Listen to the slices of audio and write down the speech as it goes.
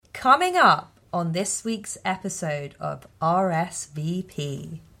Coming up on this week's episode of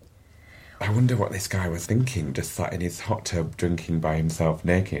RSVP. I wonder what this guy was thinking, just sat in his hot tub drinking by himself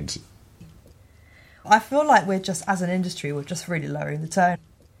naked. I feel like we're just, as an industry, we're just really lowering the tone.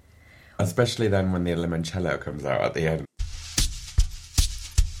 Especially then when the limoncello comes out at the end.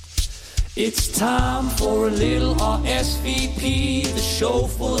 It's time for a little RSVP, the show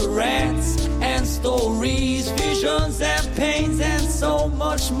full of rants and stories, visions and pains and so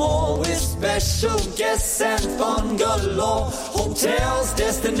much more, with special guests and fun galore. Hotels,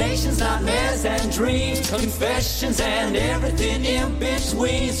 destinations, nightmares and dreams, confessions and everything in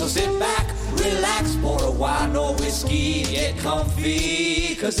between. So sit back, relax, pour a wine or whiskey, get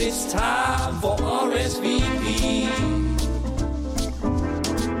comfy, 'cause it's time for RSVP.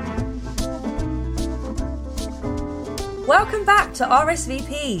 Welcome back to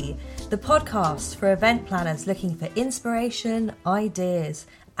RSVP, the podcast for event planners looking for inspiration, ideas,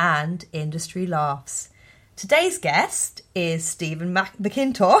 and industry laughs. Today's guest is Stephen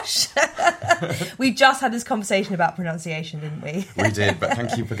McIntosh. We just had this conversation about pronunciation, didn't we? We did, but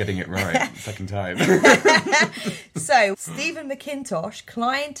thank you for getting it right, second time. So, Stephen McIntosh,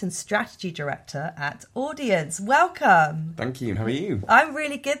 Client and Strategy Director at Audience. Welcome. Thank you, how are you? I'm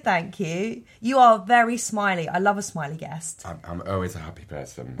really good, thank you. You are very smiley. I love a smiley guest. I'm always a happy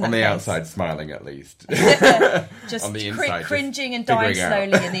person. On the outside, smiling at least. Just on the inside, cringing and just dying figuring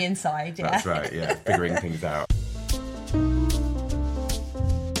slowly in the inside. Yeah. That's right, yeah, figuring things out.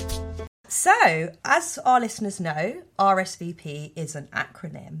 So, as our listeners know, RSVP is an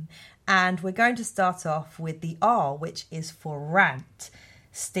acronym, and we're going to start off with the R, which is for rant.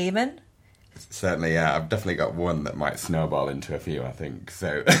 Stephen? Certainly, yeah. I've definitely got one that might snowball into a few, I think.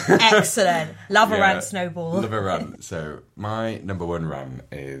 So Excellent. Love a yeah, rant snowball. Love a rant. So my number one rant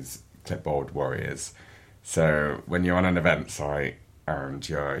is clipboard warriors. So when you're on an event site and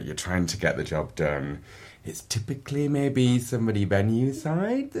you're trying to get the job done, it's typically maybe somebody venue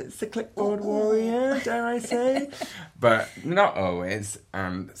side that's a clipboard warrior, dare I say. But not always.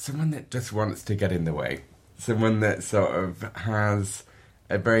 And someone that just wants to get in the way. Someone that sort of has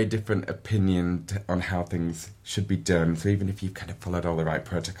a very different opinion on how things should be done. So even if you've kind of followed all the right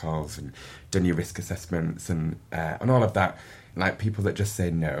protocols and done your risk assessments and all of that, like people that just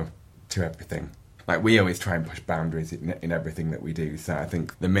say no to everything. Like we always try and push boundaries in everything that we do. So I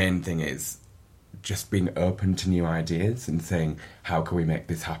think the main thing is just being open to new ideas and saying, how can we make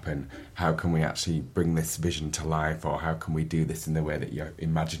this happen? How can we actually bring this vision to life? Or how can we do this in the way that you're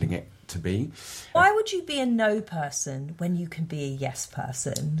imagining it to be? Why would you be a no person when you can be a yes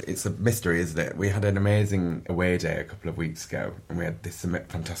person? It's a mystery, isn't it? We had an amazing away day a couple of weeks ago, and we had this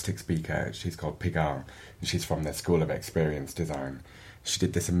fantastic speaker. She's called Pigar, and she's from the School of Experience Design. She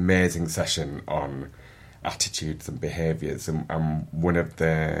did this amazing session on attitudes and behaviours, and one of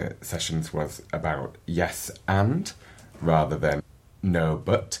the sessions was about yes and rather than no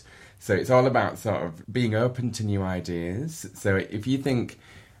but. So it's all about sort of being open to new ideas. So if you think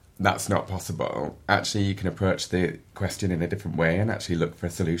that's not possible, actually you can approach the question in a different way and actually look for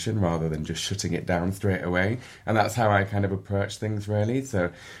a solution rather than just shutting it down straight away. And that's how I kind of approach things, really.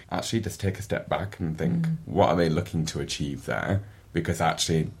 So actually just take a step back and think, what are they looking to achieve there? Because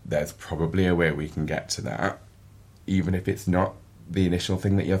actually there's probably a way we can get to that, even if it's not the initial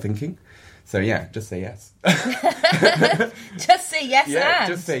thing that you're thinking. So yeah, just say yes. Just say yes Yeah,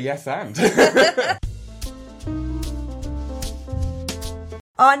 and. just say yes and.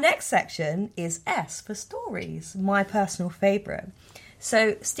 Our next section is S for stories, my personal favourite.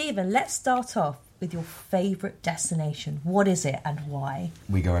 So, Stephen, let's start off with your favourite destination. What is it and why?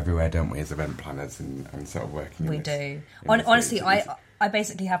 We go everywhere, don't we, as event planners and sort of working We in this, do. in this Honestly, business. I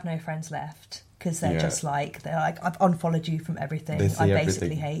basically have no friends left because they're Yeah. just like, I've unfollowed you from everything. They see I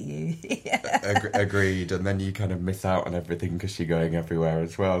basically everything. hate you. Agreed, and then you kind of miss out on everything because you're going everywhere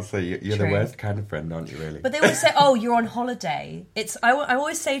as well. So you're the True. worst kind of friend, aren't you, really? But they always say, oh, you're on holiday. I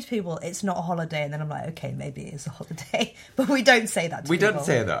always say to people, it's not a holiday. And then I'm like, okay, maybe it is a holiday. But we don't say that to We people. don't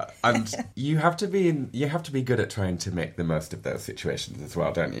say that, and you have to be good at trying to make the most of those situations as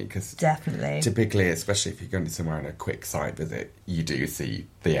well, don't you? Because Definitely. typically, especially if you're going to somewhere on a quick site visit, you do see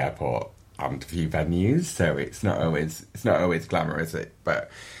the airport and a few venues, so it's not always glamour, is it?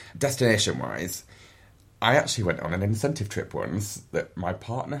 But destination wise, I actually went on an incentive trip once that my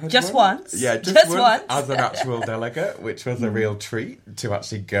partner had Just won. once? Yeah, Just once? as an actual delegate, which was a real treat to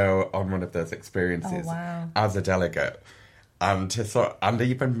actually go on one of those experiences Oh, wow. as a delegate. And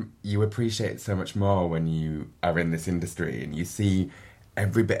even you appreciate it so much more when you are in this industry and you see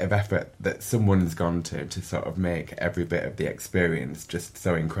every bit of effort that someone's gone to sort of make every bit of the experience just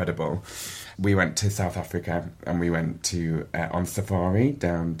so incredible. We went to South Africa and we went to on safari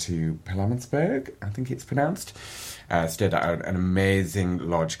down to Pilanesberg, I think it's pronounced. Stayed at an amazing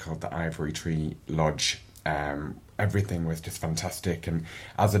lodge called the Ivory Tree Lodge. Everything was just fantastic, and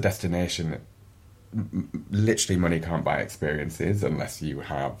as a destination, literally money can't buy experiences unless you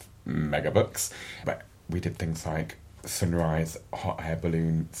have mega bucks. But we did things like sunrise hot air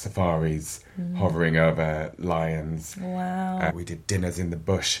balloon safaris, hovering over lions. Wow. We did dinners in the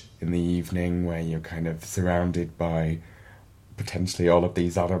bush in the evening where you're kind of surrounded by potentially all of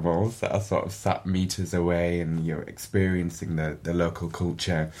these animals that are sort of sat meters away, and you're experiencing the local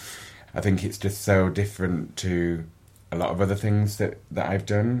culture. I think it's just so different to a lot of other things that I've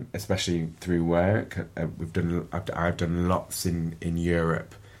done, especially through work. I've done lots in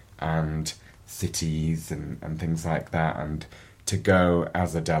Europe and cities and things like that, and to go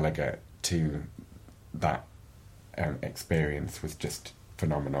as a delegate to that experience was just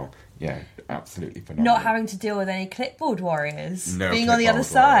phenomenal. Yeah, absolutely phenomenal. Not having to deal with any clipboard warriors. No being on the other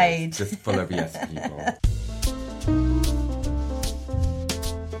clipboard side. warriors, just full of yes people.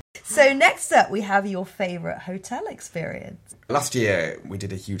 So next up, we have your favourite hotel experience. Last year, we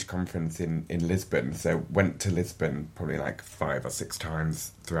did a huge conference in Lisbon, so went to Lisbon probably like 5 or 6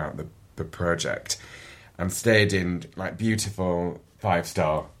 times throughout the project, and stayed in like beautiful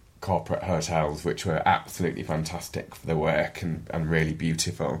 5-star corporate hotels, which were absolutely fantastic for the work and really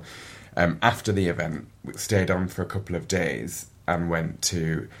beautiful. After the event, we stayed on for a couple of days and went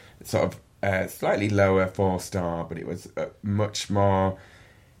to sort of a slightly lower 4-star, but it was a much more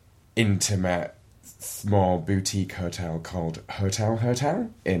intimate, small boutique hotel called Hotel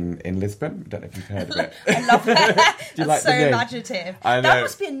in Lisbon. I don't know if you've heard of it. I love that. Do you That's like so the name? imaginative. I know. That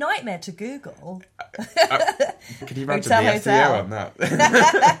must be a nightmare to Google. Can you imagine Hotel, the hotel. SEO on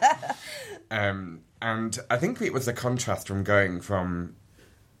that? And I think it was a contrast from going from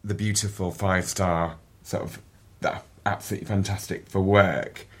the beautiful 5-star sort of that absolutely fantastic for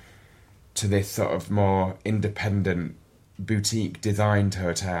work to this sort of more independent boutique designed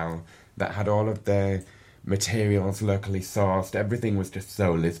hotel that had all of the materials locally sourced. Everything was just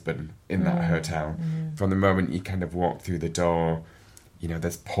so Lisbon in that hotel. From the moment you kind of walk through the door, you know,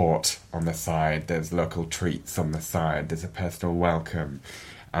 there's port on the side, there's local treats on the side, there's a personal welcome,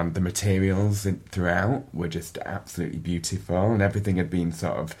 and the materials throughout were just absolutely beautiful, and everything had been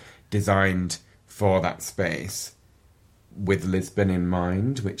sort of designed for that space with Lisbon in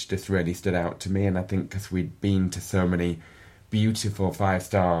mind, which just really stood out to me. And I think because we'd been to so many beautiful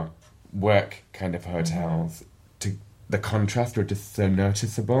 5-star work kind of hotels, to the contrast were just so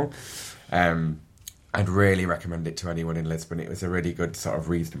noticeable. I'd really recommend it to anyone in Lisbon. It was a really good sort of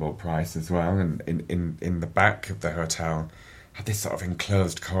reasonable price as well, and in the back of the hotel had this sort of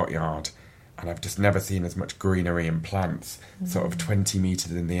enclosed courtyard, and I've just never seen as much greenery and plants, sort of 20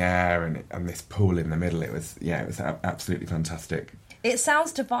 metres in the air, and this pool in the middle. It was absolutely fantastic. It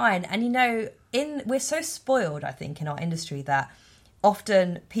sounds divine. And, you know, we're so spoiled, I think, in our industry that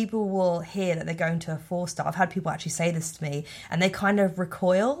often people will hear that they're going to a 4-star. I've had people actually say this to me, and they kind of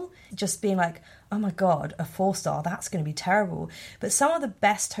recoil, just being like, oh my God, a 4-star, that's going to be terrible. But some of the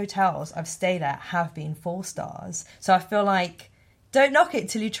best hotels I've stayed at have been 4 stars. So I feel like, don't knock it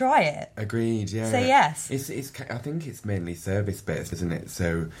till you try it. Agreed, yeah. Say yes. I think it's mainly service-based, isn't it?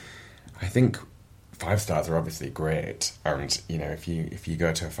 So I think 5 stars are obviously great, and, you know, if you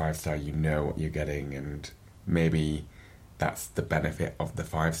go to a 5-star, you know what you're getting, and maybe that's the benefit of the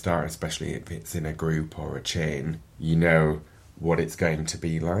 5-star, especially if it's in a group or a chain. You know what it's going to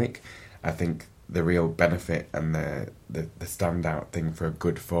be like. I think the real benefit and the standout thing for a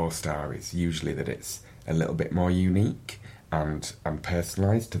good 4-star is usually that it's a little bit more unique and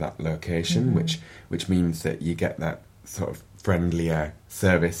personalised to that location, which means that you get that sort of friendlier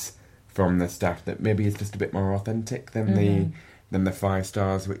service from the staff that maybe is just a bit more authentic than the 5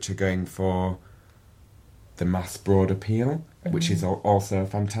 stars, which are going for the mass broad appeal, which is also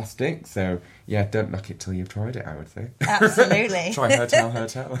fantastic. So yeah, don't knock it till you've tried it, I would say. Absolutely. Try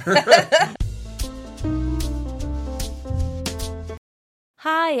hotel.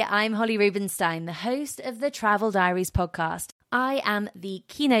 Hi, I'm Holly Rubenstein, the host of the Travel Diaries podcast. I am the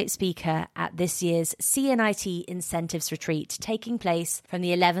keynote speaker at this year's CNIT Incentives Retreat, taking place from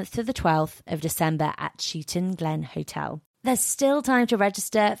the 11th to the 12th of December at Chewton Glen Hotel. There's still time to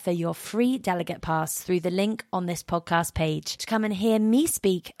register for your free delegate pass through the link on this podcast page to come and hear me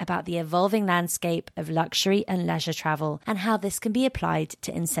speak about the evolving landscape of luxury and leisure travel and how this can be applied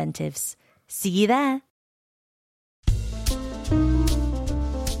to incentives. See you there.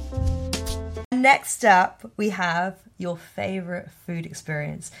 And next up, we have your favourite food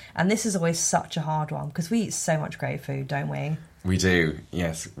experience. And this is always such a hard one because we eat so much great food, don't we? We do.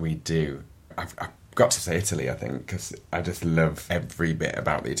 Yes, we do. I've got to say Italy, I think, because I just love every bit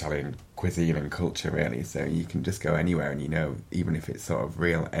about the Italian cuisine and culture, really. So you can just go anywhere and, even if it's sort of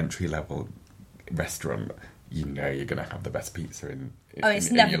real entry-level restaurant, you're going to have the best pizza in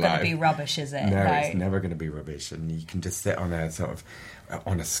it's never going to be rubbish, is it? No, it's never going to be rubbish. And you can just sit on a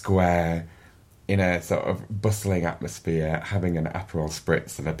square in a sort of bustling atmosphere, having an Aperol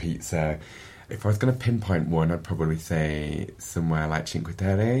Spritz and a pizza. If I was going to pinpoint one, I'd probably say somewhere like Cinque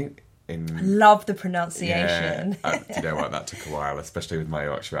Terre. Love the pronunciation. Yeah, do you know what? That took a while, especially with my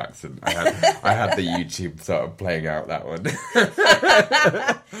Yorkshire accent. I had the YouTube sort of playing out that one.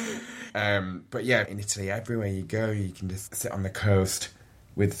 But yeah, in Italy, everywhere you go, you can just sit on the coast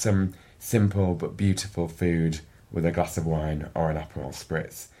with some simple but beautiful food with a glass of wine or an Aperol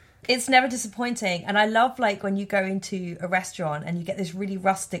Spritz. It's never disappointing. And I love, when you go into a restaurant and you get these really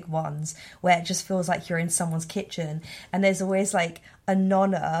rustic ones where it just feels like you're in someone's kitchen. And there's always, a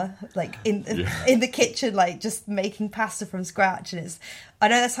nonna, in the kitchen, just making pasta from scratch. And I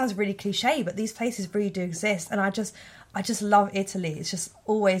know that sounds really cliche, but these places really do exist. And I just love Italy. It's just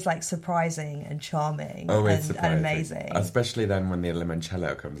always, surprising and charming and amazing. Especially then when the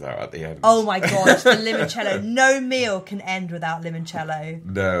limoncello comes out at the end. Oh, my gosh, the limoncello. No meal can end without limoncello.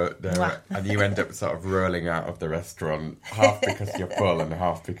 No. And you end up sort of rolling out of the restaurant, half because you're full and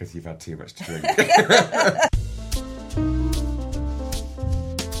half because you've had too much to drink.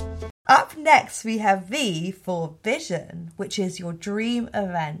 Up next, we have V for Vision, which is your dream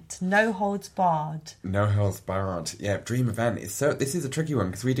event. No holds barred. No holds barred. Yeah, dream event. This is a tricky one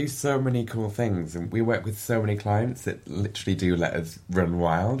because we do so many cool things and we work with so many clients that literally do let us run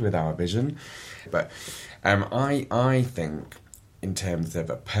wild with our vision. But I think, in terms of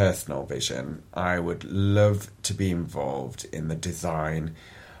a personal vision, I would love to be involved in the design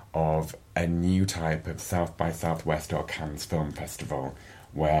of a new type of South by Southwest or Cannes Film Festival.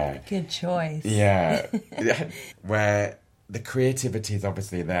 Good choice. Yeah, where the creativity is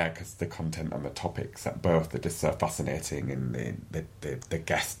obviously there because the content and the topics are just so fascinating, and the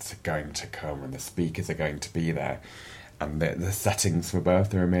guests are going to come and the speakers are going to be there, and the settings for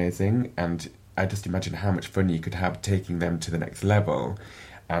both are amazing. And I just imagine how much fun you could have taking them to the next level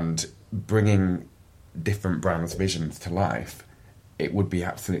and bringing different brands' visions to life. It would be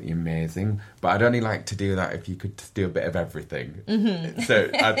absolutely amazing, but I'd only like to do that if you could just do a bit of everything. Mm-hmm.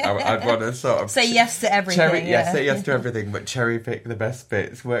 So I'd want to sort of say yes to everything. Say yes to everything, but cherry pick the best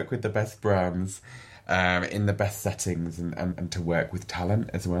bits, work with the best brands, in the best settings, and to work with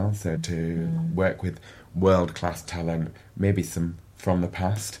talent as well. So to work with world-class talent, maybe some from the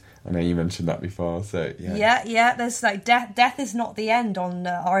past. I know you mentioned that before, so yeah. Yeah. There's death is not the end on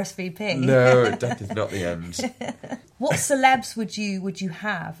RSVP. No, death is not the end. What celebs would you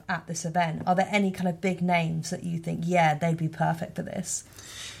have at this event? Are there any kind of big names that you think, they'd be perfect for this?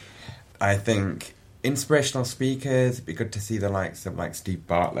 I think inspirational speakers. It'd be good to see the likes of Steve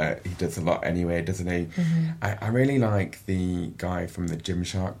Bartlett. He does a lot anyway, doesn't he? Mm-hmm. I really like the guy from the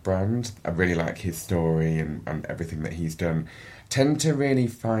Gymshark brand. I really like his story and everything that he's done. Tend to really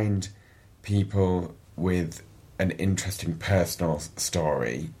find people with an interesting personal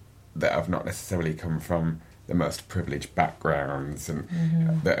story that have not necessarily come from the most privileged backgrounds and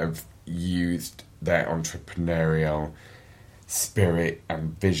that have used their entrepreneurial spirit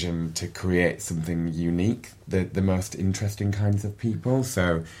and vision to create something unique, the most interesting kinds of people.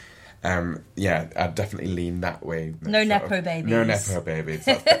 So I'd definitely lean that way. No Nepo babies. No Nepo babies.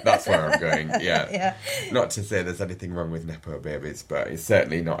 That's where I'm going. Yeah. Not to say there's anything wrong with Nepo babies, but it's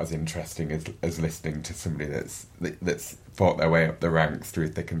certainly not as interesting as listening to somebody that's fought their way up the ranks through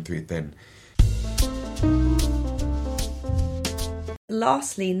thick and through thin.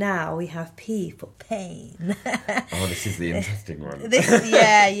 Lastly, now we have P for pain. Oh, this is the interesting one.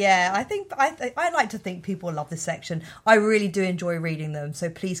 I like to think people love this section. I really do enjoy reading them, so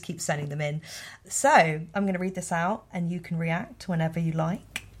please keep sending them in. So I'm going to read this out, and you can react whenever you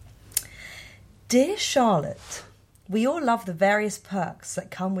like. Dear Charlotte, we all love the various perks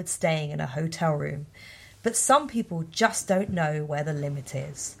that come with staying in a hotel room, but some people just don't know where the limit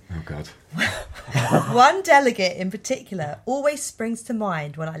is. Oh, God. One delegate in particular always springs to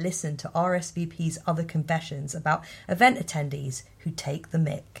mind when I listen to RSVP's other confessions about event attendees who take the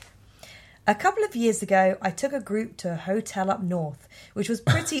mick. A couple of years ago, I took a group to a hotel up north, which was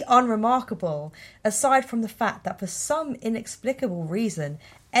pretty unremarkable, aside from the fact that for some inexplicable reason,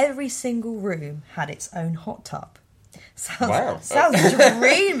 every single room had its own hot tub. Sounds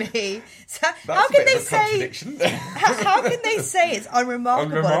dreamy. How can they say? How can they say it's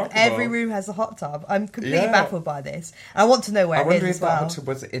unremarkable if every room has a hot tub? I'm completely baffled by this. I want to know where it is as well. I wonder if the hot tub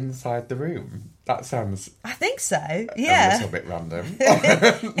was inside the room. That sounds. I think so. Yeah. A little bit random.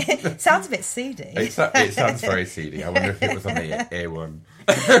 It sounds a bit seedy. It sounds very seedy. I wonder if it was on the A1.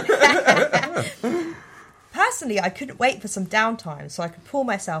 Personally, I couldn't wait for some downtime so I could pour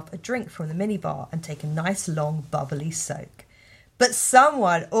myself a drink from the minibar and take a nice long bubbly soak. But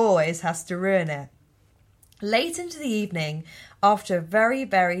someone always has to ruin it. Late into the evening, after a very,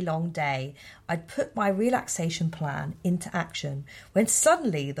 very long day, I'd put my relaxation plan into action when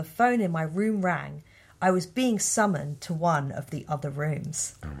suddenly the phone in my room rang. I was being summoned to one of the other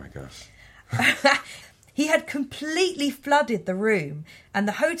rooms. Oh my gosh. He had completely flooded the room, and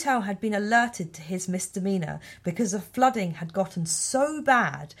the hotel had been alerted to his misdemeanour because the flooding had gotten so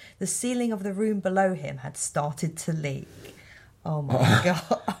bad the ceiling of the room below him had started to leak. Oh my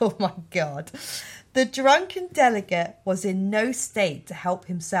God. Oh my God. The drunken delegate was in no state to help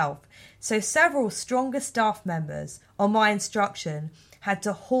himself, so several stronger staff members, on my instruction, had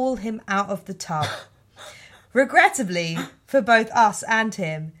to haul him out of the tub. Regrettably, for both us and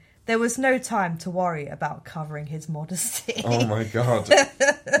him, there was no time to worry about covering his modesty. Oh my God.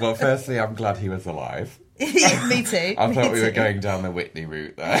 Well, firstly, I'm glad he was alive. Me too. I thought we were going down the Whitney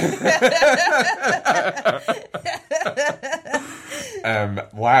route there.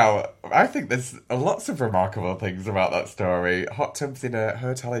 Wow. I think there's lots of remarkable things about that story. Hot tubs in a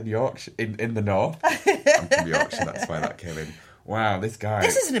hotel in Yorkshire, in the north. I'm from Yorkshire, that's why that came in. Wow, this guy...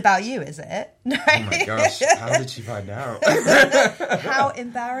 This isn't about you, is it? No. Oh my gosh, how did she find out? How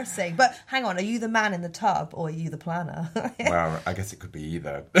embarrassing. But hang on, are you the man in the tub or are you the planner? Well, I guess it could be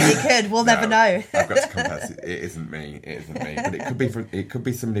either. It could, we'll never know. I've got to confess, it isn't me. But it could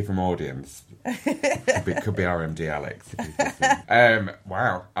be somebody from audience. It could be RMD Alex. If he's listening.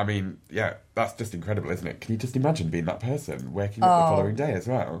 Wow, I mean, yeah, that's just incredible, isn't it? Can you just imagine being that person, waking up the following day as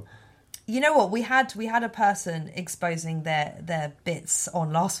well? You know what? We had a person exposing their bits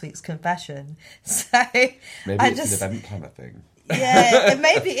on last week's confession. So maybe it's an event planner thing. Yeah,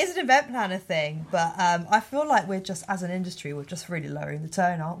 maybe it is an event planner thing, but I feel like we're just, as an industry, we're just really lowering the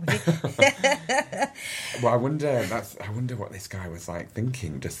tone, aren't we? Well, I wonder what this guy was like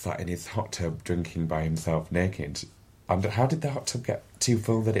thinking, just sat in his hot tub drinking by himself naked. And how did the hot tub get too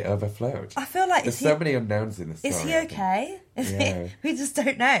full that it overflowed? I feel like... There's so many unknowns in the story. Is he okay? We just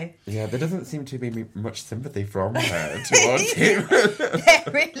don't know. Yeah, there doesn't seem to be much sympathy from her towards him. There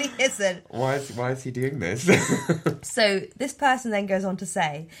really isn't. Why is he doing this? So this person then goes on to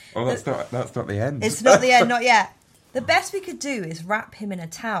say... Oh, that's not the end. It's not the end, not yet. The best we could do is wrap him in a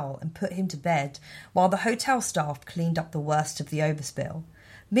towel and put him to bed while the hotel staff cleaned up the worst of the overspill.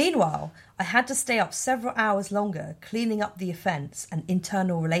 Meanwhile, I had to stay up several hours longer cleaning up the offence and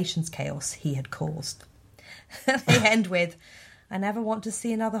internal relations chaos he had caused. They end with, I never want to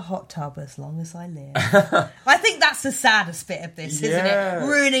see another hot tub as long as I live. I think that's the saddest bit of this, isn't it?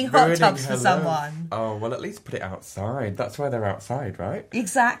 Ruining hot tubs for someone. Oh, well, at least put it outside. That's why they're outside, right?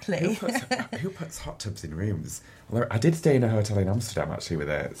 Exactly. Who puts hot tubs in rooms? Although I did stay in a hotel in Amsterdam, actually, with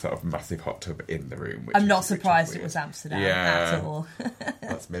a sort of massive hot tub in the room. I'm not surprised it was Amsterdam at all.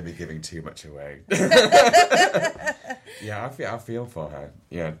 That's maybe giving too much away. Yeah, I feel for her.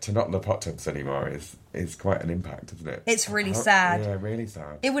 Yeah, to not love hot tubs anymore is quite an impact, isn't it? It's really sad. Yeah, really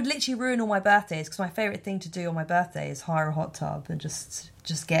sad. It would literally ruin all my birthdays, because my favourite thing to do on my birthday is hire a hot tub and just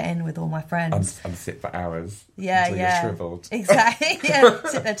get in with all my friends. And sit for hours. Yeah, until you're shriveled. Exactly. Yeah,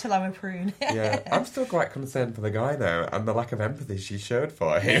 sit there till I'm a prune. Yeah, I'm still quite concerned for the guy, though, and the lack of empathy she showed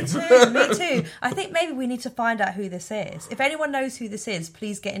for him. Me too. I think maybe we need to find out who this is. If anyone knows who this is,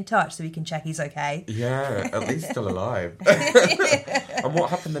 please get in touch so we can check he's okay. Yeah, at least still alive. And what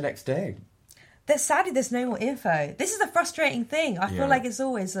happened the next day? Sadly, there's no more info. This is a frustrating thing. I feel like it's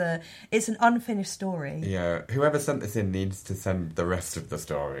always it's an unfinished story. Yeah, whoever sent this in needs to send the rest of the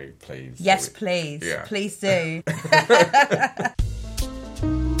story, please. Yes, please. Yeah. Please do.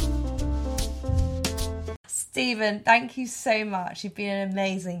 Stephen, thank you so much. You've been an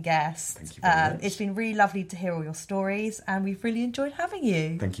amazing guest. Thank you very much. It's been really lovely to hear all your stories, and we've really enjoyed having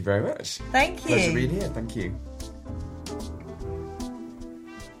you. Thank you very much. Thank you. Pleasure being here. Thank you.